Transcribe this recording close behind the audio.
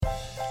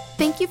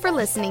Thank you for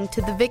listening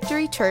to the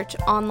Victory Church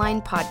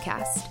online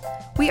podcast.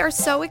 We are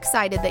so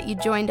excited that you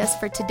joined us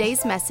for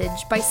today's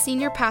message by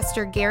Senior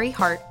Pastor Gary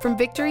Hart from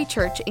Victory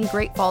Church in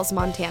Great Falls,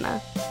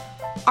 Montana.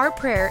 Our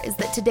prayer is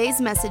that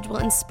today's message will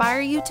inspire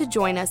you to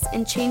join us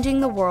in changing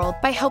the world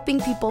by helping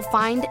people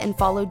find and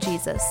follow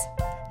Jesus.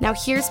 Now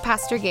here's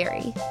Pastor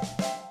Gary.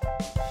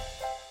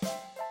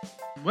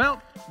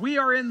 Well, we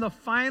are in the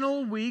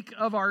final week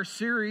of our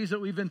series that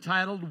we've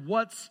entitled,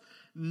 What's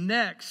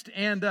Next?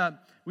 And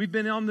we've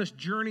been on this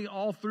journey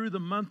all through the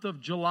month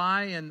of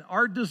July, and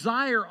our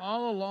desire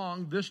all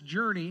along this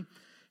journey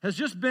has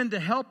just been to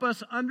help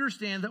us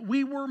understand that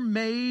we were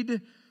made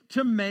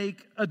to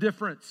make a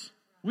difference.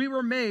 We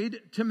were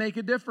made to make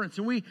a difference.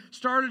 And we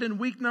started in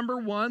week number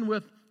 1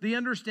 with the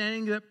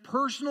understanding that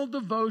personal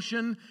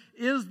devotion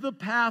is the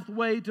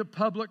pathway to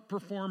public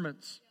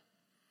performance.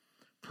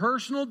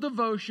 Personal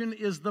devotion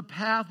is the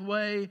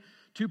pathway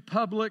to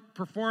public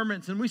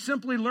performance. And we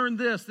simply learned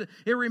this, that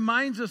it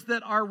reminds us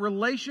that our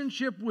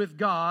relationship with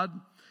God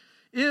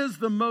is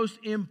the most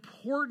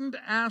important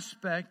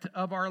aspect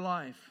of our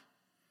life.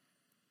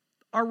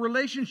 Our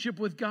relationship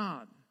with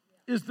God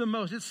is the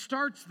most. It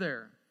starts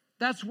there.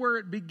 That's where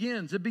it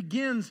begins. It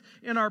begins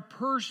in our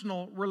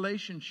personal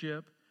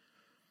relationship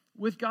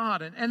with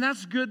God. And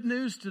that's good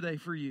news today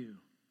for you.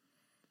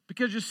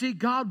 Because you see,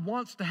 God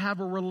wants to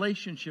have a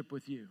relationship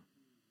with you.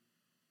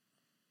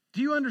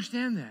 Do you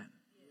understand that?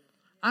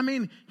 I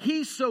mean,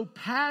 He so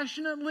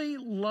passionately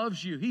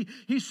loves you.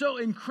 He's so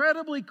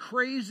incredibly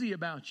crazy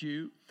about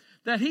you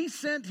that He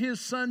sent His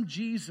Son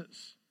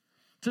Jesus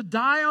to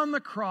die on the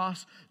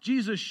cross.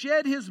 Jesus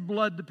shed His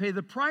blood to pay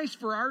the price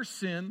for our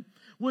sin,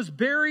 was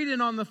buried,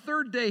 and on the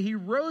third day He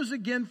rose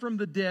again from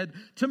the dead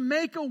to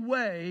make a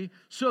way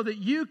so that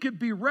you could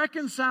be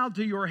reconciled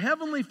to your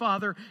Heavenly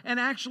Father and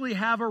actually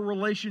have a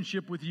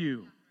relationship with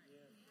you.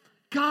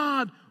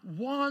 God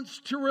wants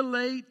to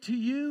relate to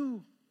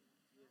you.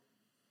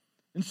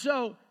 And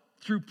so,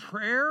 through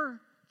prayer,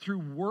 through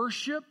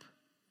worship,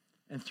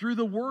 and through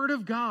the Word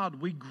of God,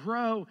 we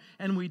grow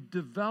and we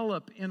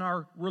develop in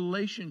our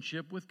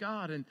relationship with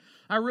God. And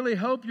I really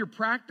hope you're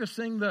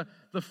practicing the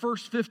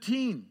first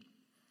 15,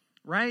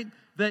 right?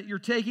 That you're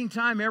taking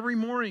time every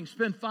morning,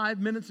 spend 5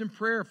 minutes in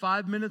prayer,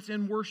 5 minutes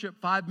in worship,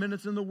 5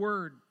 minutes in the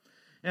Word.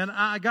 And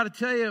I got to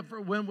tell you,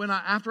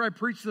 after I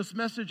preach this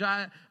message,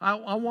 I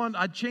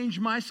changed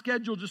my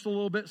schedule just a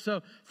little bit.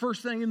 So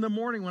first thing in the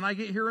morning when I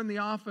get here in the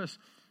office,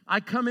 I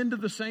come into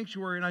the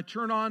sanctuary and I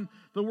turn on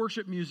the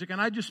worship music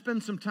and I just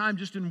spend some time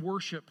just in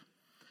worship.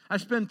 I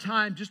spend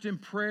time just in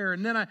prayer,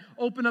 and then I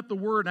open up the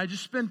Word and I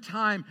just spend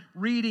time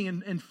reading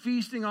and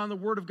feasting on the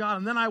Word of God.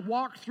 And then I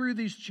walk through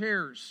these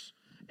chairs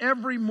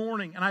every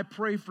morning and I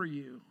pray for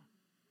you.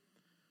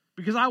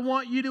 Because I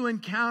want you to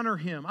encounter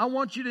Him. I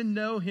want you to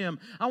know Him.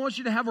 I want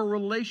you to have a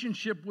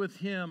relationship with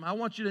Him. I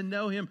want you to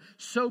know Him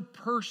so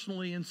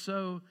personally and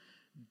so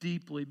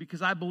deeply,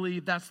 because I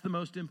believe that's the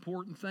most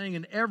important thing,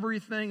 and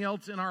everything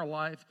else in our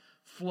life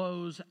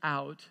flows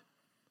out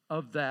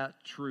of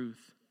that truth.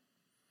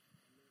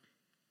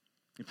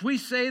 If we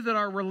say that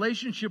our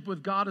relationship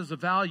with God is a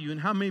value, and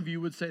how many of you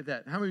would say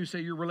that? How many of you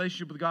say your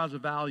relationship with God is a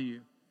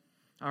value?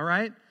 All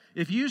right?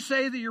 If you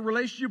say that your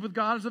relationship with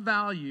God is a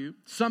value,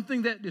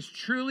 something that is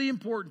truly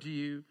important to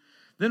you,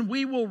 then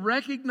we will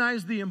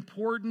recognize the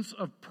importance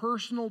of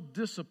personal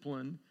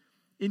discipline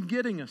in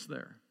getting us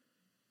there.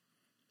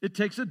 It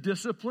takes a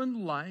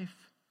disciplined life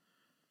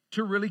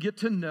to really get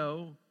to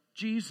know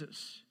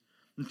Jesus.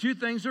 And two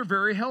things are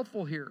very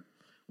helpful here.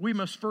 We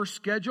must first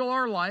schedule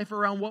our life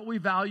around what we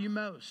value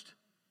most.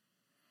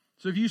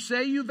 So if you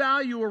say you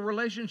value a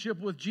relationship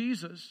with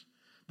Jesus,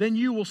 then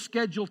you will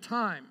schedule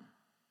time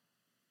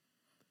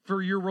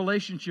for your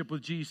relationship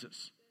with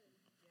Jesus.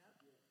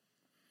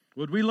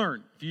 What we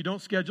learn? If you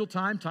don't schedule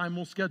time, time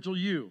will schedule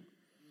you.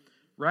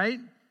 Right?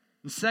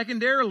 And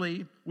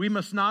secondarily, we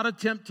must not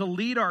attempt to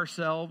lead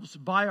ourselves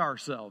by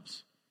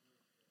ourselves.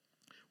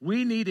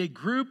 We need a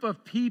group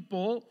of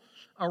people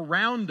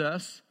around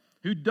us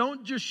who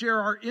don't just share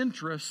our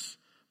interests,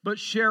 but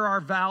share our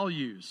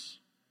values.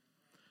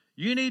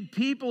 You need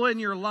people in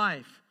your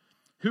life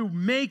who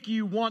make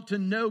you want to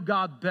know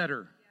God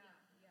better.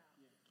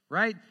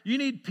 Right? You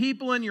need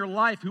people in your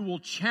life who will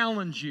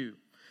challenge you,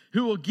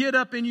 who will get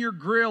up in your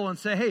grill and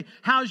say, hey,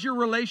 how's your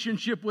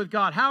relationship with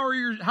God?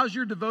 How's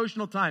your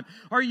devotional time?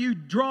 Are you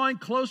drawing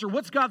closer?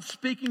 What's God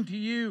speaking to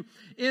you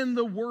in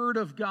the Word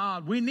of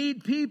God? We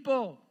need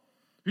people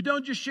who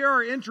don't just share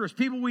our interests,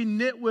 people we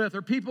knit with,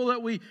 or people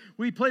that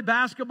we play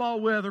basketball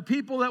with, or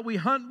people that we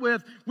hunt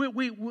with.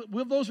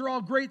 Those are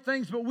all great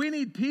things, but we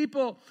need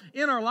people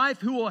in our life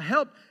who will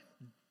help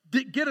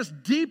get us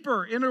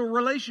deeper in a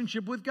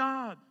relationship with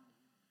God.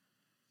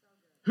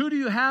 Who do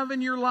you have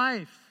in your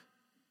life?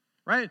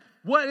 Right?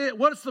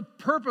 What's the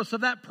purpose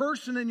of that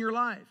person in your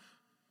life?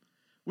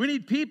 We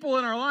need people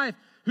in our life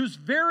whose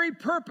very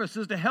purpose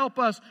is to help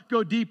us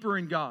go deeper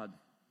in God.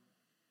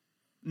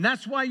 And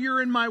that's why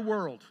you're in my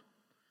world.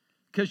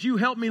 Because you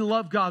help me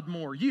love God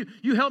more. You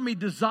help me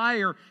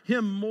desire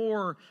Him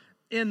more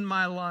in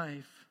my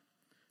life.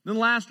 Then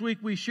last week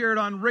we shared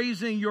on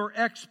raising your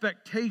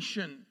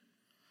expectation.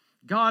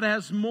 God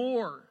has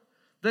more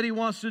that He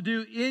wants to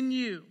do in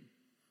you.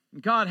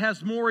 God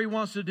has more He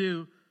wants to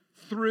do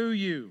through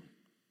you.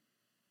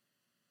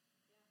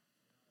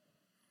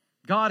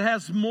 God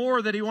has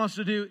more that He wants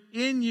to do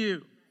in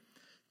you.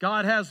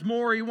 God has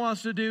more He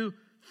wants to do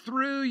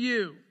through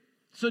you.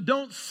 So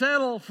don't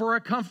settle for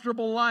a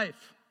comfortable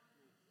life.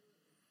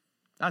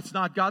 That's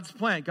not God's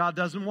plan. God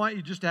doesn't want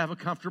you just to have a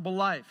comfortable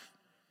life,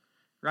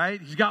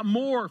 right? He's got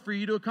more for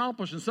you to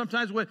accomplish. And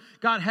sometimes what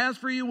God has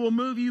for you will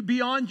move you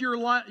beyond your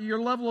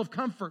level of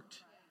comfort.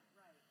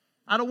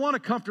 I don't want a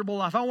comfortable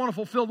life. I want to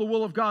fulfill the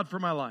will of God for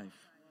my life.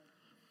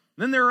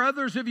 Then there are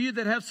others of you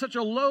that have such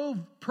a low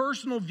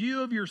personal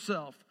view of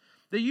yourself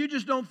that you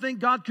just don't think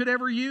God could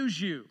ever use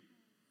you.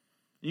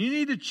 You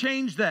need to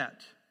change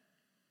that.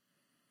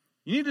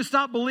 You need to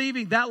stop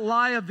believing that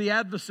lie of the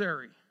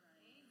adversary.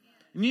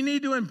 And you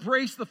need to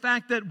embrace the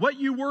fact that what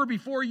you were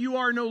before, you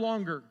are no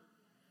longer.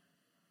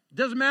 It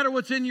doesn't matter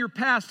what's in your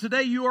past.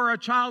 Today you are a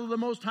child of the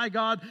Most High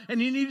God,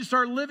 and you need to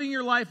start living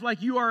your life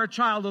like you are a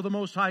child of the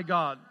Most High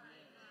God.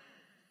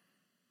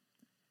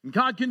 And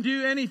God can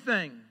do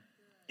anything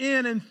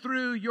in and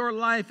through your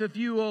life if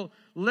you will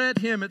let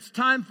Him. It's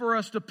time for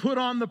us to put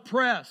on the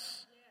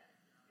press.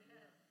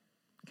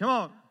 Come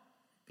on.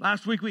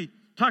 Last week we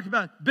talked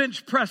about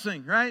bench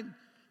pressing, right?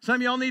 Some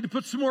of y'all need to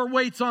put some more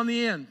weights on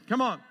the end.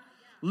 Come on.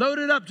 Load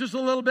it up just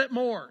a little bit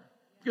more.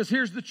 Because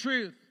here's the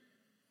truth,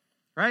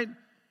 right?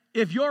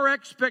 If your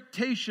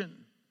expectation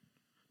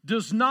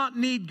does not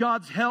need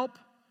God's help,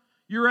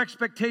 your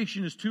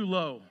expectation is too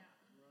low.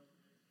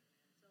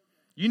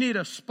 You need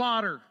a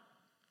spotter,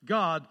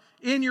 God,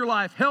 in your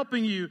life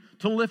helping you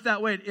to lift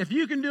that weight. If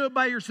you can do it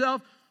by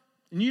yourself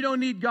and you don't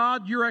need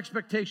God, your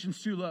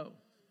expectation's too low.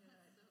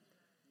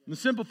 And the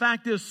simple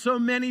fact is, so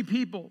many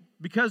people,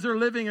 because they're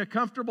living a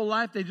comfortable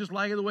life, they just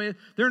like it the way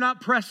they're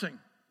not pressing.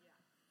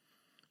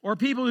 Or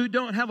people who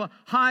don't have a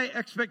high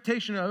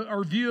expectation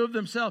or view of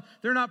themselves,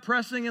 they're not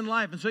pressing in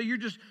life. And so you're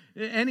just,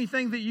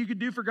 anything that you could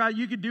do for God,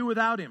 you could do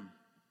without Him.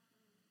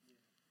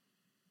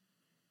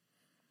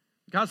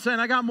 God's saying,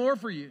 I got more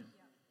for you.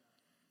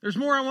 There's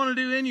more I want to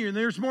do in you, and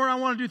there's more I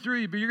want to do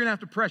through you, but you're going to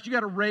have to press. You got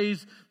to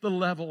raise the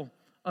level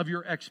of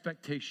your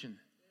expectation.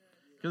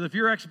 Because if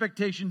your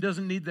expectation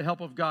doesn't need the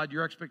help of God,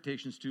 your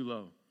expectation is too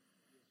low.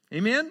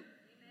 Amen? Amen?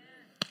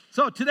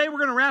 So today we're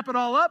going to wrap it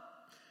all up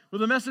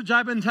with a message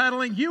I've been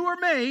titling, You Were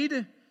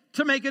Made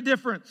to Make a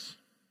Difference.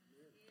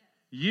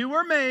 You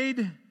were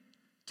made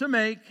to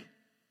make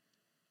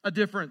a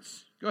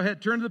difference. Go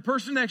ahead, turn to the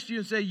person next to you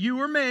and say, You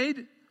were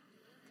made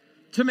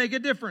to make a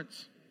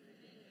difference.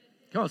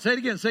 Come on, say it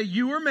again. Say,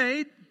 you were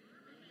made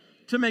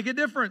to make a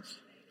difference.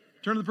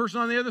 Turn to the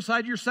person on the other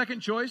side, your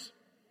second choice.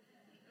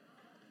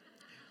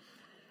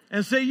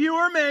 And say, you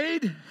were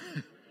made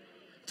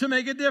to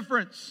make a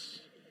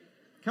difference.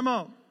 Come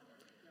on.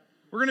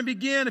 We're going to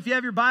begin. If you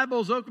have your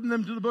Bibles, open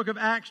them to the book of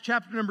Acts,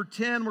 chapter number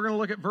 10. We're going to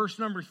look at verse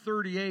number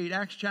 38.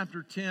 Acts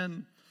chapter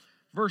 10,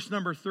 verse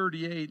number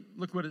 38.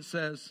 Look what it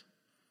says.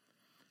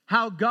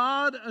 How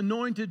God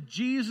anointed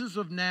Jesus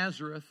of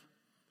Nazareth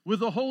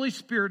with the Holy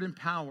Spirit and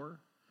power,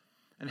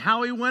 and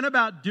how He went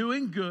about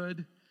doing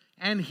good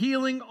and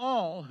healing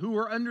all who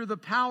were under the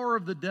power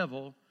of the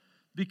devil,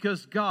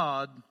 because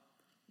God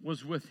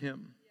was with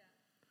Him.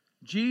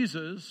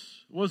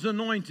 Jesus was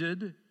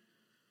anointed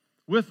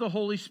with the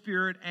Holy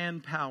Spirit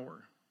and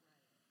power.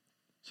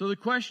 So the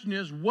question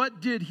is,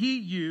 what did He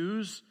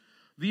use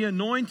the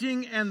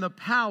anointing and the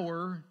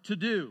power to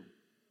do?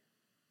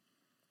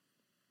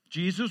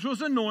 Jesus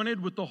was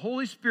anointed with the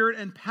Holy Spirit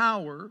and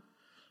power.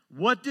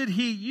 What did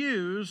He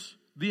use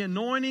the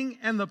anointing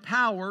and the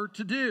power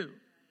to do?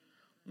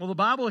 Well, the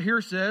Bible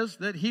here says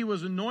that He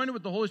was anointed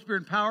with the Holy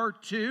Spirit and power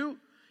to,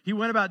 He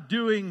went about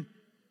doing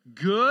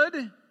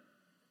good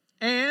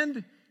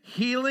and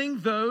healing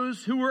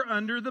those who were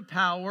under the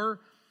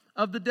power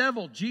of the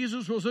devil.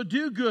 Jesus was a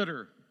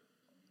do-gooder.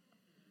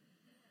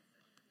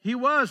 He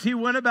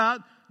went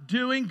about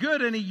doing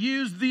good, and He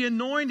used the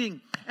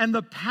anointing and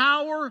the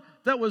power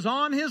that was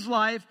on His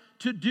life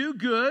to do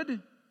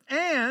good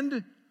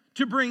and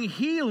to bring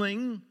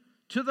healing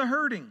to the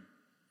hurting.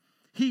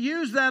 He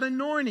used that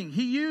anointing.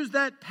 He used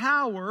that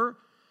power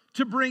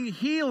to bring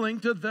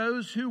healing to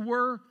those who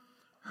were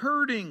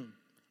hurting.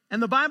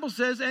 And the Bible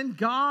says, and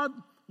God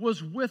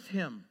was with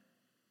Him.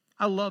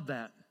 I love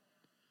that.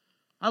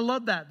 I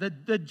love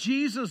that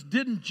Jesus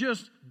didn't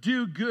just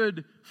do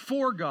good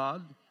for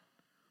God.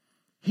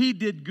 He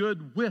did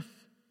good with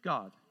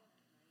God.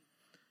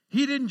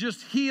 He didn't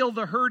just heal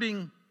the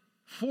hurting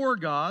for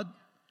God.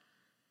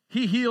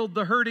 He healed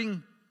the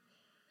hurting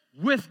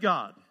with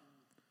God.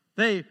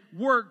 They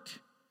worked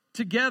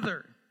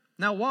together.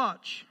 Now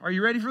watch. Are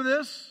you ready for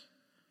this?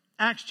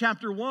 Acts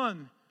chapter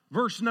 1,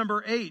 verse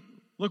number 8.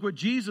 Look what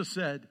Jesus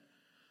said.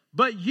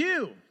 But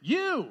you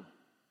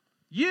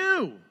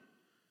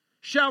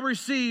shall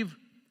receive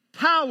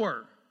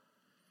power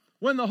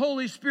when the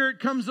Holy Spirit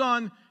comes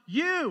on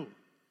you.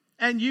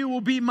 and you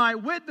will be my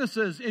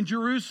witnesses in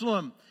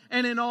Jerusalem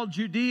and in all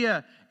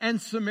Judea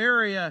and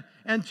Samaria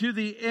and to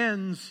the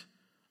ends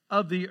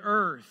of the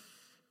earth.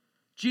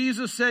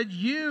 Jesus said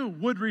you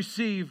would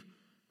receive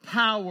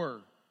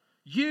power.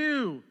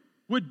 You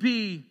would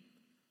be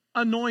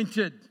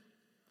anointed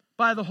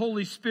by the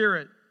Holy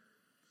Spirit.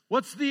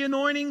 What's the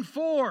anointing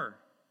for?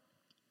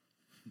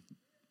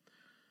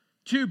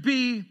 To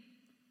be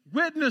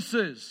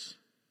witnesses.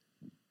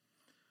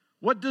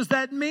 What does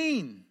that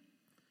mean?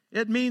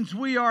 It means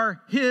we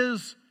are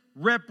His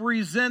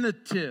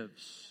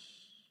representatives.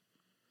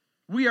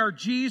 We are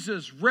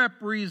Jesus'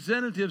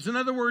 representatives. In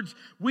other words,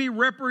 we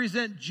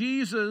represent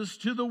Jesus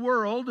to the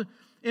world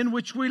in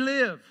which we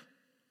live.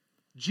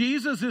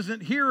 Jesus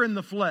isn't here in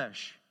the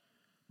flesh,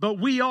 but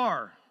we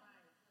are.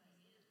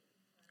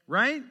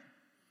 Right?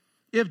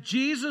 If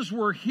Jesus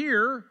were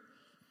here,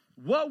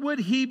 what would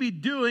He be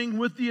doing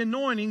with the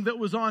anointing that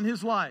was on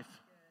His life?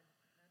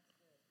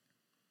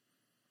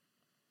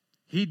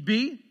 He'd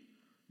be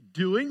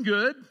doing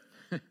good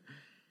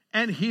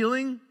and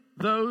healing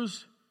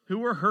those who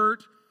were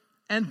hurt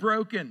and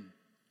broken.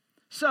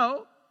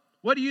 So,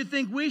 what do you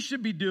think we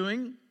should be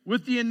doing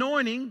with the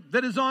anointing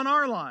that is on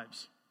our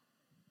lives?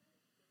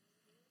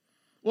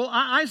 Well,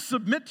 I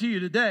submit to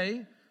you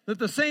today that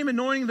the same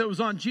anointing that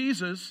was on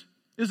Jesus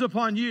is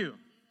upon you.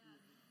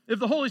 If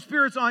the Holy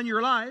Spirit's on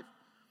your life,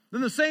 then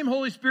the same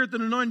Holy Spirit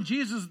that anointed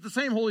Jesus is the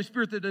same Holy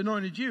Spirit that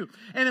anointed you.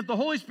 And if the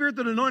Holy Spirit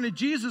that anointed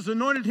Jesus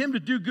anointed Him to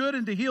do good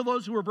and to heal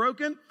those who are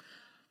broken,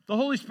 the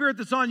Holy Spirit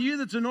that's on you,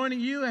 that's anointing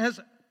you, has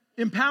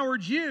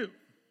empowered you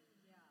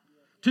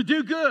to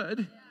do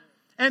good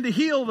and to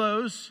heal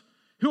those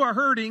who are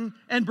hurting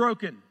and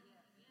broken.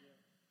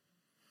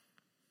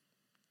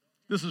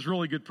 This is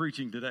really good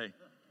preaching today,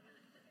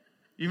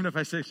 even if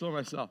I say so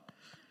myself.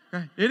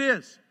 Right? It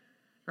is,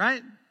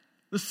 right?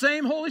 The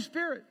same Holy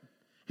Spirit.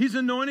 He's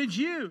anointed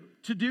you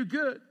to do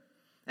good.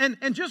 And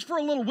just for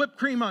a little whipped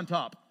cream on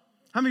top.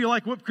 How many of you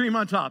like whipped cream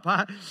on top?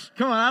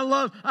 Come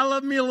on, I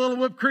love me a little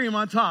whipped cream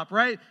on top,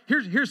 right?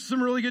 Here's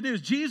some really good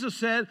news. Jesus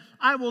said,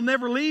 I will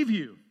never leave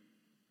you.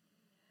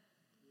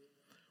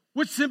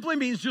 Which simply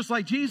means just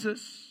like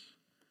Jesus,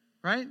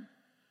 right?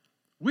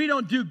 We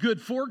don't do good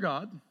for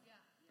God.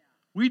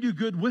 We do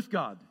good with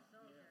God.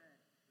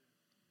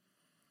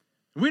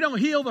 We don't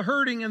heal the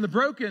hurting and the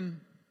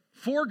broken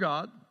for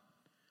God.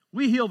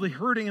 We heal the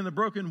hurting and the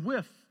broken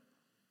with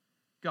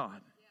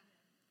God.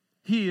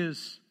 He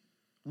is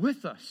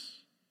with us.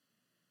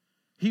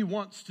 He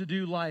wants to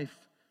do life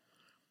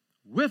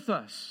with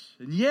us.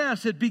 And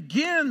yes, it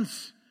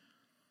begins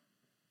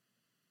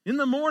in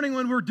the morning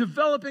when we're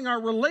developing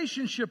our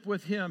relationship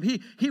with Him.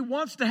 He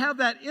wants to have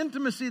that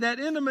intimacy, that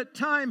intimate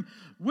time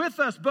with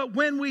us. But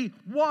when we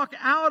walk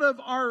out of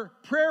our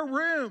prayer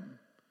room,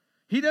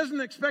 He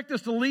doesn't expect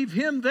us to leave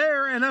Him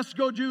there and us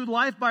go do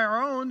life by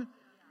our own.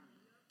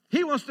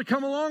 He wants to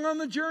come along on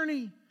the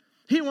journey.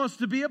 He wants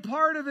to be a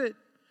part of it.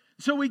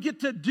 So we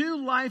get to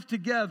do life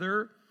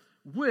together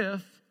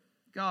with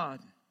God.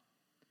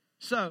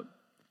 So,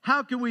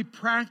 how can we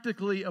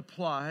practically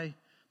apply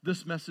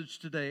this message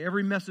today?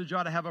 Every message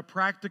ought to have a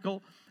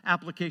practical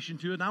application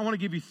to it. And I want to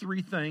give you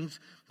 3 things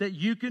that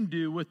you can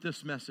do with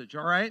this message,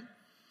 all right?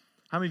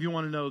 How many of you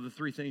want to know the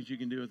 3 things you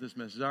can do with this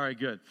message? All right,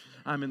 good.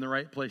 I'm in the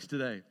right place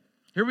today.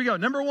 Here we go.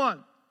 Number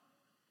 1.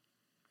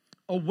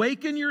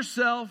 Awaken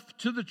yourself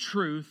to the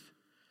truth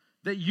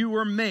that you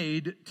were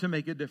made to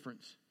make a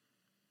difference.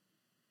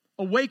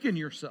 Awaken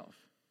yourself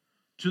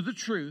to the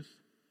truth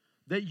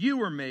that you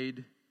were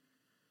made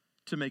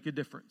to make a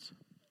difference.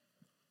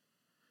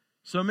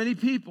 So many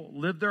people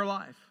live their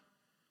life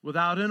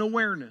without an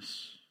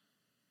awareness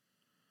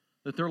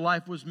that their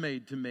life was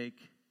made to make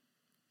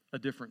a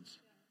difference.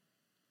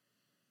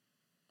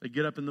 They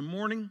get up in the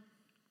morning,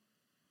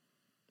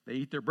 they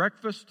eat their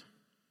breakfast,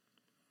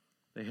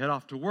 they head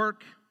off to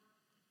work,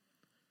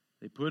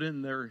 they put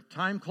in their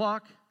time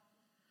clock,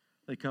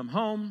 they come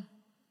home,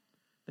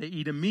 they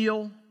eat a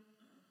meal,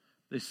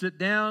 they sit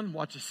down,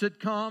 watch a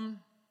sitcom.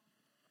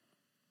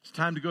 It's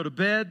time to go to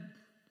bed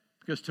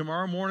because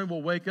tomorrow morning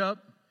we'll wake up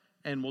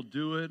and we'll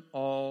do it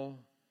all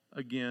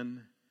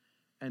again.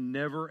 And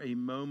never a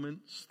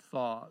moment's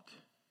thought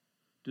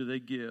do they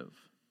give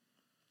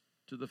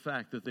to the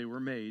fact that they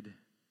were made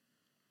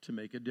to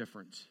make a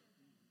difference.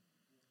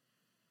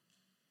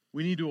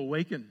 We need to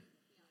awaken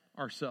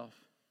ourselves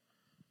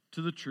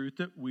to the truth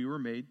that we were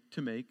made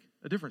to make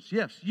a difference.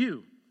 Yes,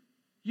 you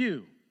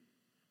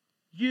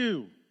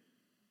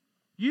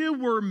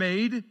were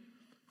made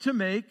to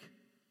make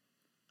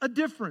a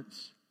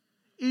difference.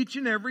 Each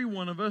and every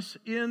one of us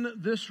in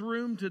this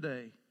room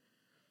today.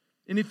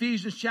 In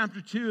Ephesians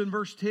chapter 2 and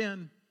verse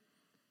 10,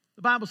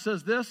 the Bible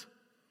says this,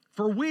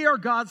 "For we are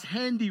God's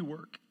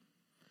handiwork,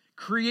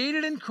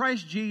 created in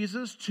Christ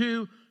Jesus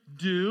to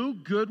do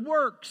good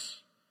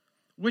works,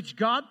 which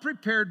God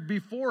prepared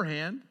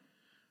beforehand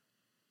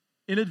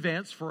in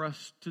advance for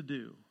us to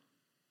do."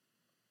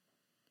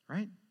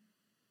 Right?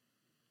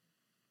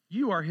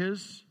 You are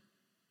His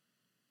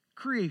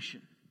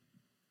creation.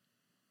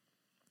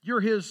 You're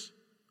His,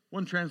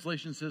 one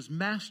translation says,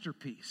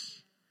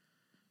 masterpiece.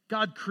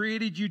 God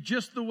created you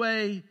just the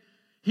way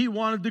He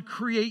wanted to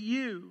create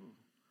you,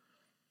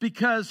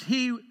 because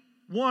He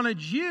wanted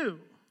you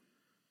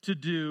to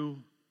do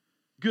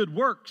good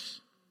works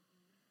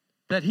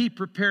that He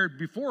prepared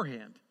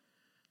beforehand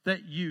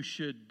that you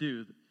should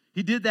do.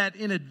 He did that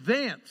in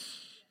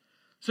advance.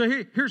 So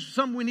here's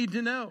something we need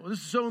to know. This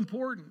is so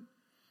important,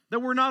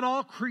 that we're not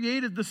all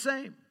created the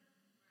same.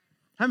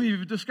 How many of you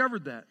have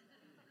discovered that?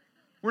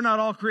 We're not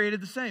all created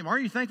the same.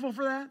 Aren't you thankful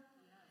for that?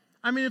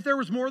 I mean, if there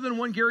was more than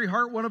one Gary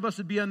Hart, one of us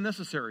would be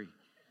unnecessary.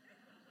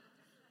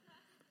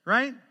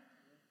 Right?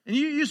 And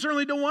you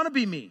certainly don't want to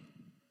be me.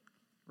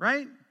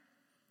 Right?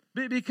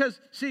 Because,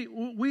 see,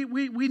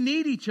 we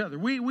need each other.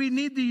 We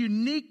need the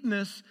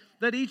uniqueness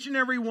that each and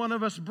every one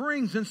of us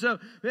brings. And so,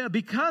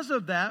 because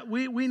of that,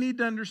 we need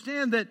to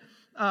understand that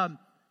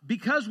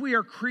because we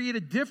are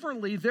created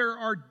differently, there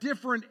are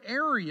different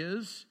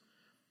areas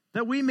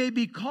that we may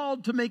be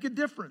called to make a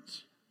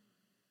difference.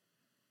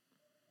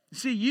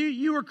 See,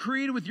 you were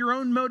created with your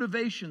own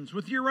motivations,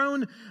 with your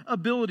own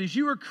abilities.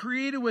 You were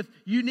created with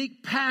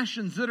unique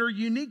passions that are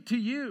unique to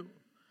you.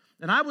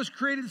 And I was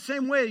created the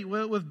same way,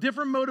 with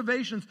different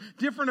motivations,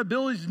 different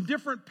abilities, and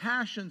different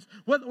passions.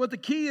 What the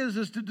key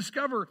is to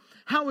discover,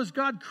 how has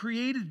God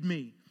created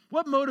me?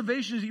 What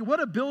motivations,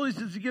 what abilities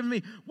has He given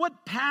me?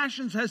 What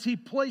passions has He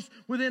placed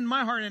within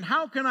my heart? And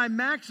how can I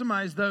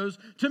maximize those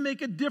to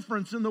make a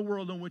difference in the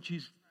world in which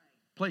He's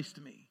placed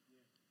me?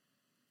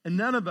 And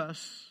none of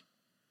us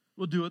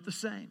will do it the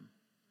same,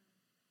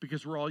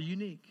 because we're all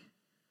unique.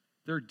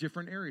 There are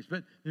different areas.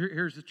 But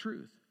here's the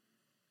truth.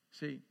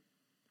 See,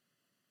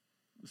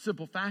 the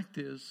simple fact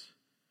is,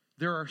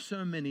 there are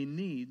so many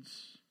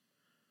needs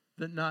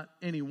that not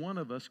any one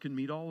of us can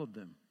meet all of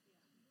them.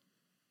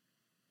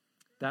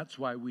 That's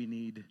why we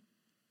need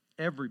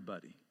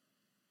everybody.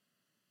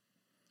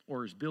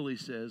 Or as Billy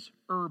says,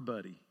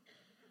 everybody.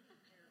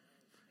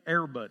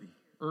 Everybody.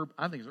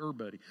 I think it's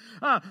everybody.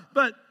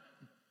 But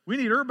we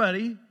need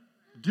everybody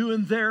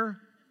doing their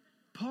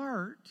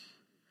part,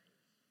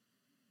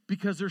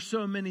 because there's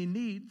so many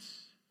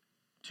needs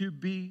to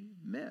be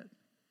met.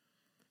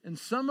 And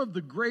some of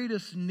the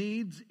greatest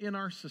needs in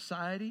our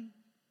society,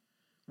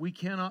 we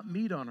cannot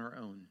meet on our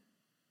own.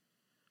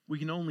 We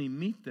can only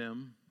meet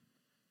them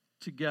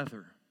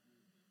together.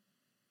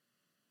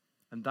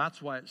 And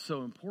that's why it's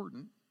so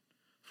important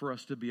for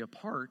us to be a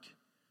part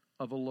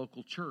of a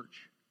local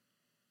church.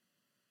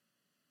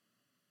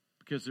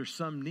 Because there's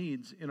some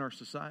needs in our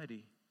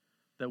society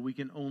that we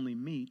can only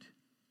meet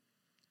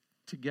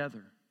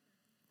together,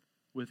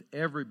 with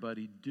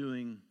everybody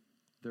doing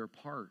their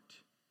part.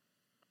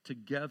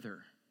 Together,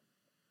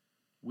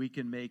 we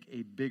can make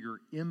a bigger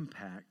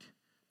impact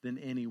than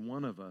any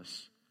one of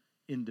us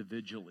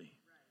individually.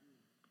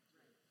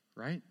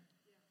 Right?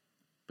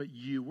 But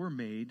you were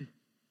made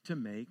to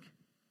make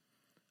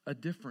a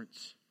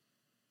difference.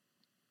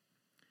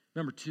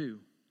 Number two,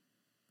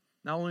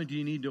 not only do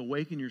you need to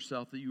awaken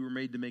yourself that you were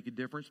made to make a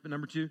difference, but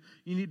number two,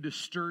 you need to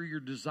stir your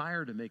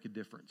desire to make a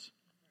difference.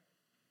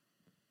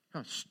 Come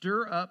on,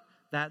 stir up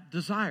that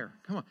desire.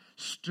 Come on,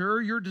 stir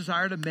your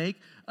desire to make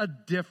a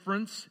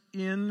difference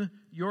in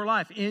your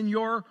life, in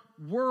your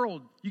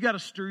world. You got to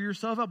stir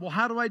yourself up. Well,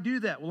 how do I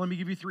do that? Well, let me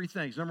give you three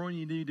things. Number one,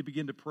 you need to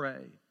begin to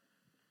pray.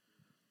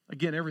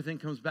 Again, everything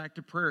comes back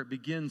to prayer. It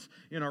begins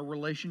in our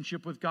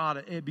relationship with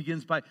God. It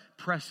begins by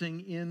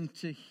pressing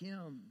into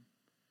Him.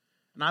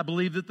 And I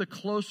believe that the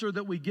closer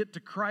that we get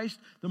to Christ,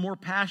 the more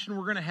passion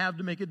we're going to have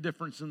to make a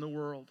difference in the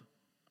world.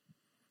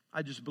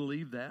 I just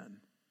believe that.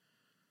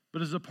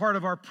 But as a part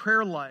of our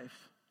prayer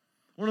life,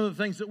 one of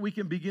the things that we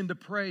can begin to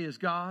pray is,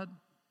 God,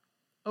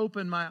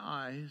 open my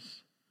eyes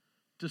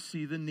to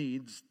see the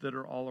needs that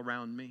are all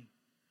around me,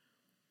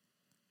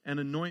 and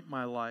anoint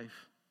my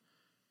life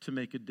to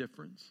make a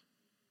difference.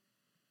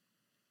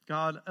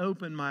 God,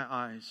 open my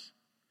eyes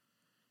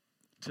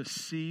to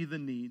see the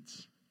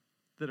needs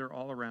that are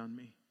all around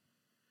me,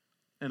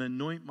 and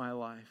anoint my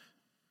life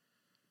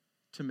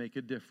to make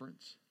a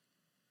difference.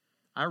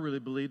 I really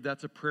believe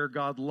that's a prayer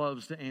God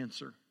loves to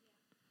answer,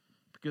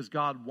 because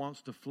God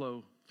wants to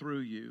flow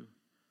through you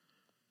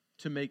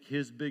to make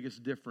His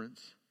biggest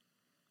difference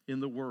in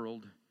the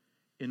world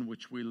in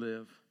which we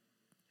live.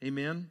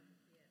 Amen?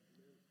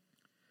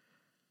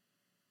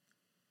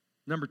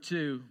 Number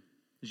two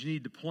is you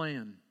need to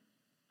plan.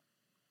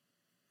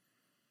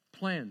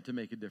 Plan to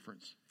make a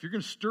difference. If you're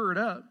going to stir it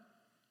up,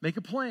 make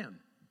a plan.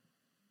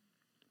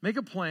 Make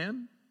a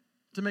plan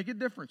to make a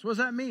difference. What does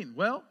that mean?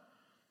 Well,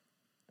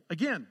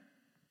 again,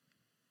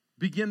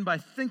 begin by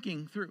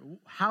thinking through,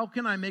 how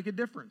can I make a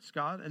difference,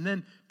 God? And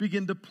then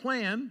begin to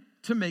plan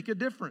to make a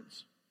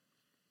difference.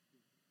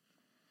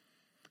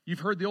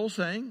 You've heard the old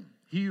saying,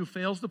 he who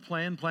fails to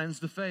plan,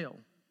 plans to fail.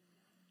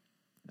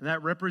 And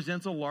that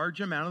represents a large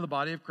amount of the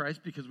body of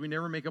Christ, because we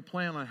never make a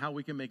plan on how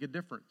we can make a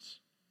difference.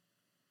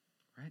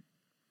 Right?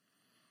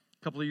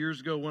 A couple of years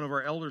ago, one of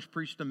our elders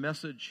preached a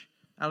message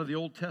out of the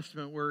Old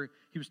Testament where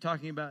he was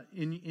talking about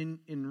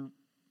in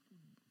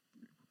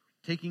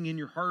taking in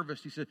your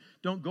harvest. He said,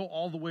 don't go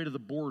all the way to the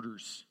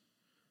borders,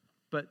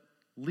 but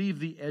leave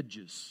the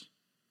edges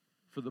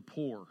for the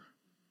poor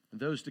and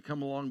those to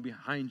come along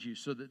behind you,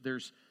 so that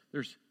there's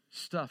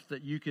stuff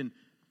that you can.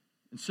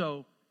 And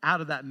so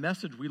out of that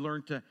message, we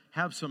learned to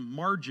have some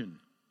margin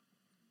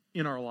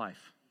in our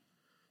life,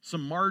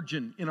 some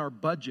margin in our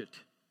budget.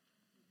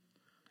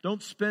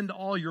 Don't spend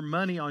all your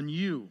money on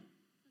you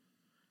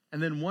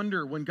and then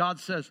wonder when God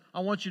says,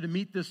 I want you to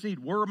meet this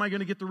need, where am I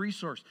going to get the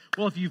resource?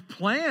 Well, if you've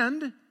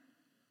planned,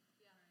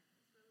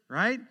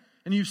 right,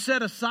 and you've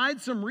set aside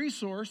some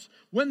resource,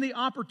 when the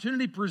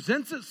opportunity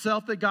presents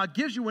itself that God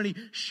gives you, when He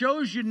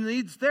shows you the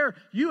needs there,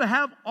 you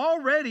have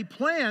already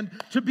planned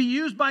to be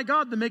used by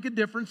God to make a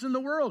difference in the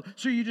world.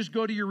 So you just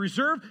go to your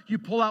reserve, you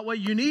pull out what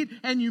you need,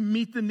 and you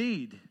meet the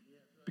need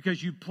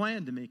because you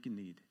plan to meet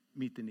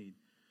the need.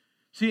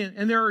 See,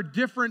 and there are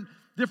different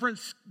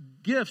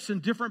gifts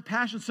and different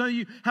passions. Some of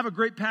you have a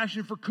great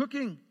passion for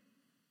cooking,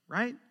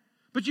 right?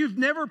 But you've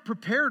never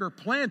prepared or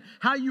planned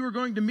how you were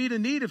going to meet a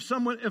need if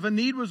a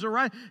need was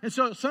arise. And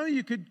so some of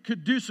you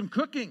could do some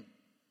cooking.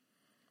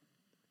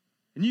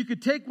 And you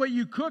could take what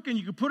you cook and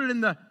you could put it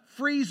in the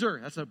freezer.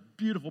 That's a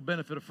beautiful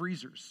benefit of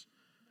freezers.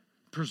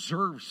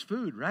 Preserves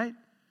food, right?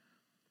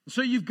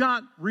 So you've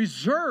got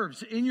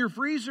reserves in your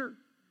freezer.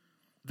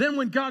 Then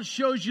when God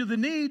shows you the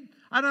need,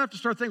 I don't have to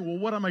start thinking, well,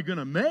 what am I going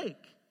to make?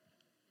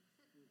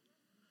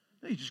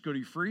 No, you just go to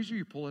your freezer,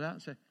 you pull it out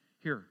and say,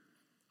 here,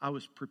 I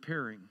was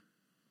preparing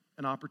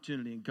an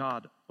opportunity and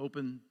God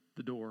opened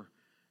the door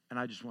and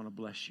I just want to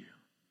bless you.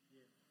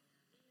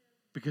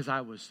 Because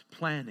I was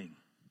planning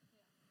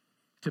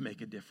to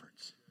make a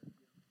difference.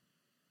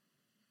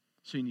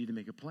 So you need to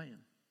make a plan.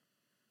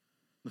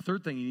 The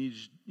third thing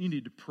you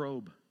need to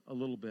probe a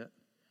little bit.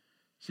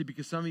 See,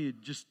 because some of you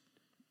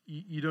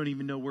you don't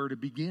even know where to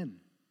begin.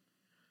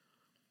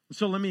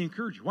 So let me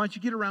encourage you. Why don't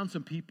you get around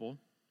some people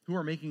who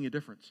are making a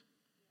difference?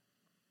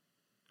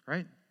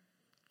 Right?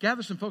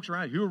 Gather some folks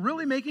around you who are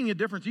really making a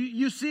difference.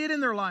 You see it in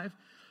their life.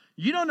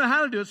 You don't know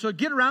how to do it, so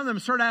get around them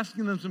and start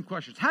asking them some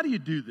questions. How do you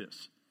do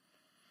this?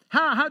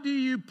 How do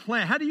you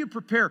plan? How do you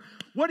prepare?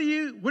 What are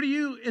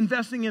you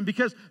investing in?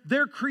 Because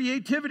their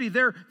creativity,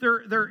 their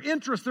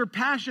interest, their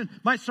passion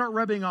might start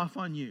rubbing off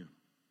on you.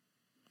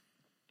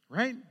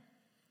 Right?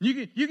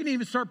 You can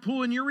even start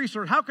pooling your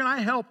resources. How can I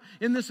help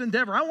in this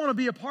endeavor? I want to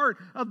be a part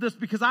of this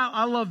because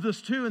I love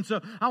this too. And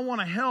so I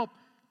want to help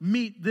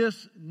meet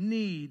this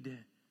need.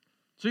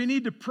 So you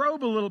need to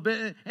probe a little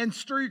bit and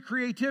stir your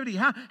creativity.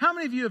 How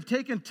many of you have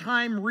taken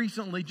time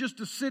recently just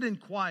to sit in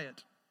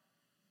quiet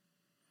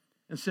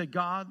and say,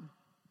 God,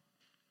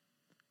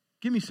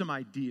 give me some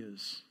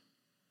ideas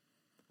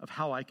of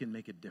how I can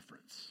make a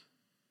difference?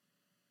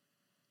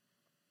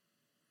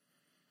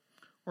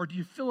 Or do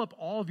you fill up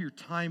all of your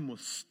time with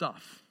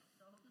stuff?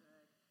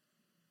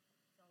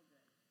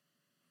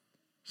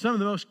 Some of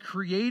the most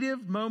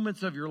creative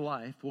moments of your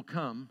life will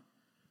come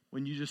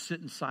when you just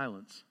sit in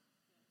silence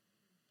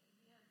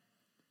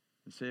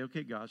and say,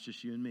 okay, God, it's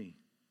just you and me.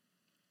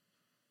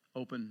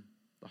 Open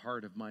the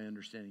heart of my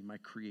understanding, my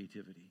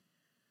creativity,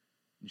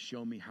 and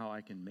show me how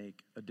I can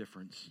make a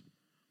difference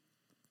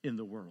in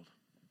the world.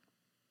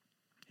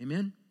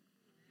 Amen?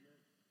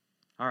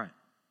 All right.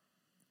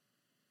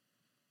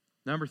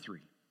 Number 3.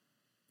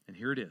 And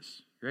here it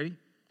is. Ready?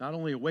 Not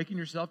only awaken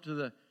yourself to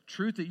the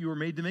truth that you were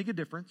made to make a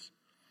difference,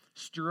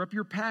 stir up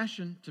your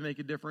passion to make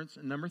a difference.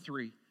 And number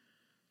 3,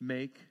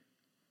 make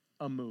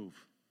a move.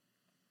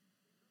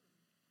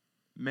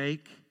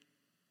 Make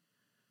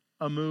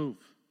a move.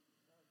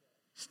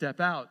 Step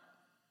out.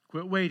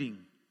 Quit waiting.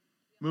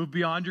 Move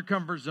beyond your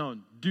comfort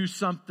zone. Do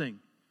something.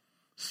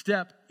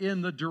 Step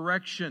in the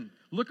direction.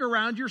 Look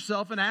around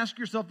yourself and ask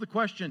yourself the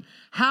question,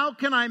 how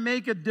can I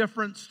make a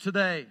difference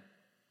today?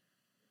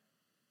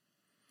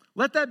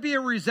 Let that be a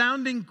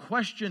resounding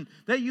question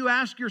that you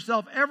ask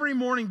yourself every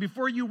morning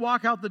before you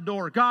walk out the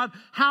door. God,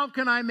 how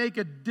can I make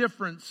a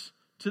difference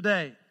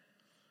today?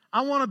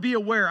 I want to be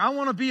aware. I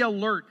want to be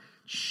alert.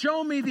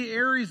 Show me the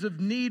areas of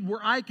need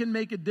where I can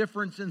make a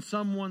difference in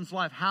someone's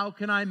life. How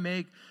can I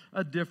make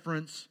a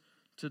difference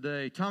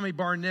today? Tommy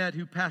Barnett,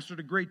 who pastored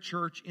a great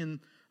church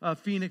in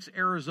Phoenix,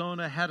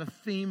 Arizona, had a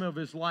theme of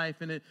his life,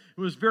 and it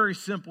was very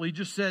simple. He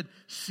just said,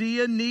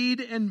 see a need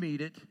and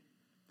meet it,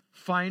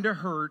 find a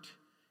hurt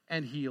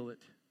and heal it.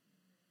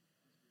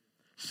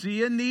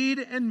 See a need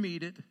and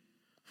meet it,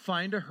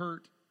 find a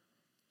hurt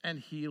and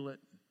heal it.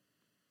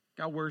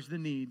 God, where's the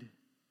need?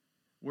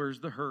 Where's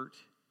the hurt?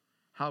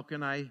 How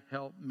can I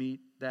help meet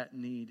that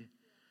need?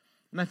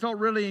 And I felt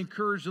really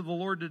encouraged of the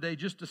Lord today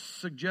just to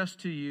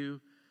suggest to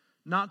you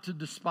not to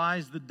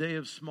despise the day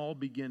of small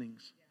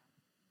beginnings.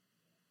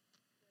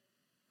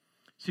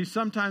 See,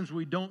 sometimes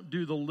we don't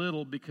do the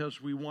little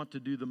because we want to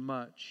do the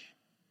much.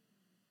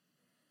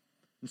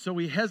 And so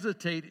we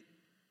hesitate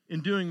in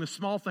doing the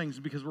small things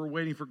because we're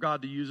waiting for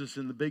God to use us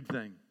in the big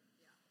thing.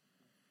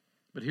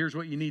 But here's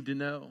what you need to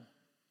know.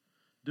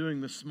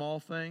 Doing the small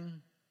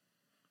thing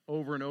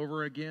over and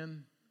over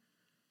again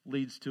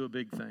leads to a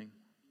big thing.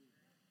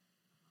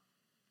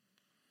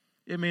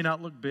 It may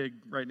not look big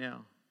right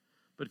now,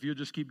 but if you'll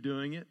just keep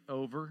doing it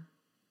over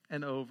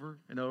and over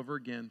and over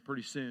again,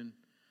 pretty soon,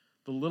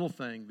 the little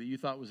thing that you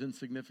thought was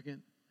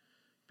insignificant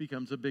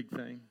becomes a big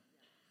thing.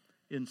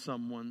 in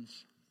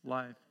someone's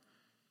life.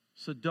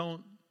 So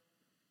don't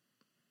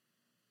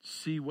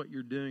see what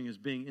you're doing as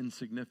being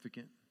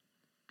insignificant.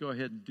 Go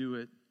ahead and do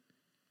it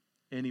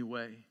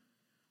anyway.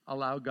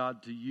 Allow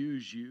God to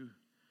use you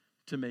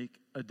to make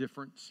a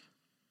difference.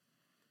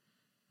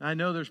 I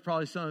know there's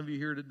probably some of you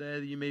here today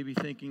that you may be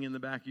thinking in the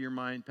back of your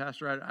mind,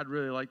 Pastor, I'd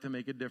really like to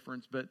make a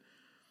difference, but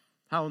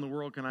how in the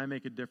world can I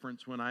make a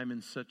difference when I'm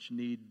in such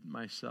need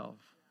myself?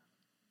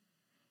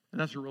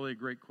 And that's really a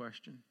great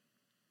question.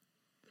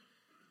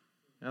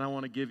 And I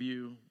want to give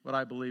you what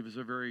I believe is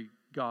a very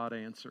God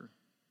answer.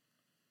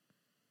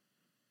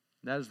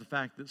 That is the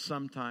fact that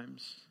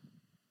sometimes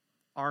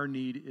our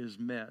need is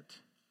met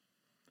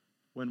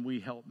when we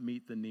help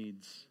meet the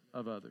needs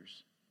of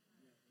others.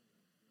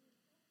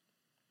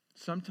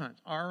 Sometimes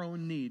our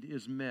own need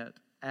is met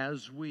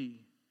as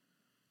we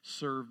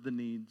serve the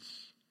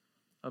needs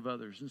of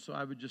others. And so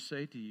I would just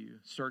say to you,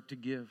 start to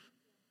give.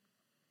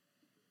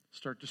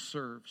 Start to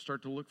serve.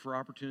 Start to look for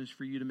opportunities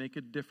for you to make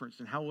a difference.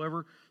 And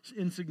however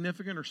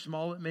insignificant or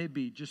small it may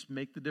be, just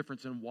make the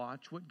difference and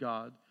watch what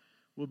God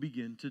will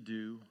begin to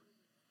do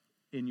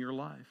in your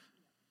life.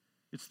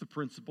 It's the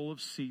principle of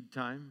seed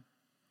time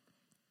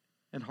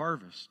and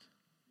harvest.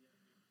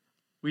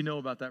 We know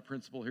about that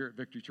principle here at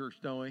Victory Church,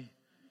 don't we?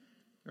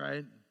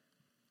 Right?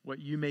 What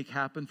you make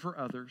happen for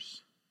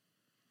others,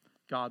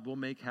 God will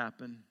make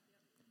happen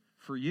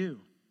for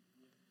you.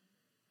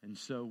 And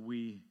so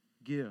we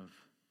give.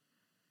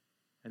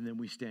 And then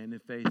we stand in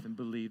faith and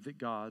believe that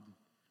God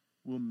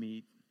will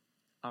meet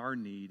our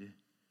need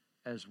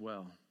as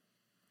well.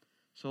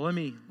 So let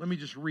me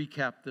just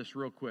recap this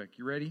real quick.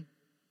 You ready?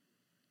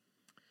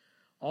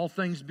 All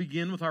things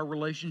begin with our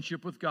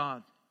relationship with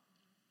God.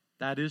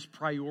 That is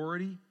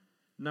priority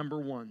number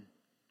one.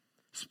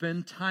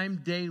 Spend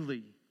time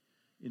daily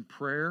in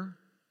prayer,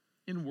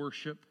 in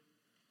worship,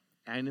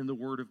 and in the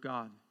Word of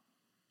God.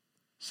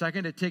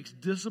 Second, it takes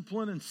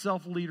discipline and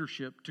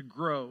self-leadership to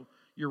grow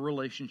your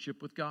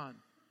relationship with God.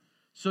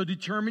 So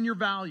determine your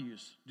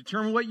values.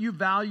 Determine what you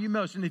value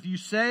most. And if you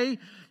say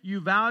you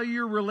value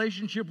your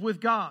relationship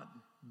with God,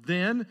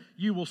 then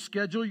you will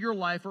schedule your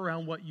life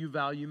around what you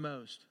value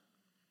most.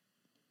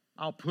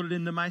 I'll put it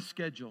into my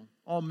schedule.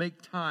 I'll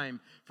make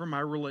time for my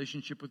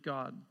relationship with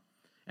God.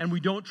 And we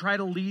don't try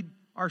to lead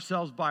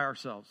ourselves by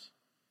ourselves.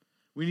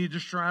 We need to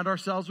surround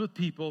ourselves with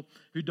people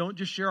who don't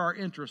just share our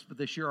interests, but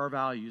they share our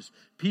values.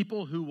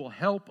 People who will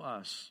help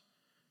us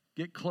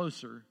get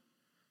closer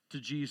to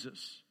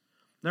Jesus.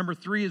 Number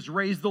 3 is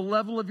raise the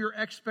level of your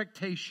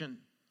expectation,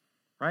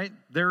 right?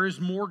 There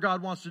is more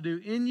God wants to do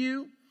in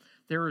you.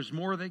 There is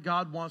more that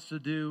God wants to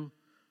do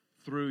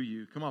through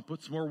you. Come on,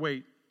 put some more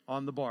weight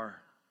on the bar.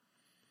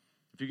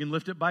 If you can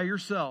lift it by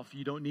yourself,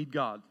 you don't need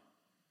God.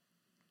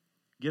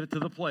 Get it to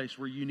the place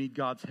where you need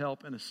God's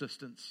help and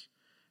assistance.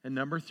 And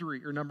number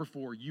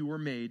 4, you were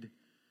made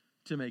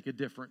to make a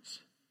difference.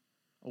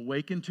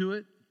 Awaken to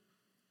it,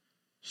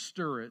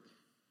 stir it,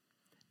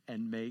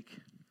 and make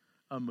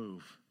a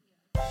move.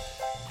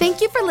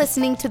 Thank you for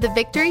listening to the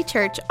Victory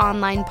Church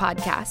online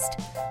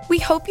podcast. We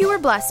hope you were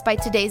blessed by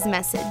today's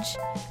message.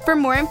 For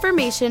more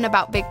information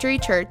about Victory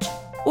Church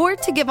or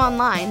to give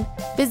online,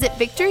 visit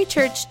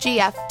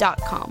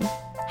victorychurchgf.com.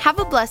 Have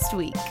a blessed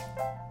week.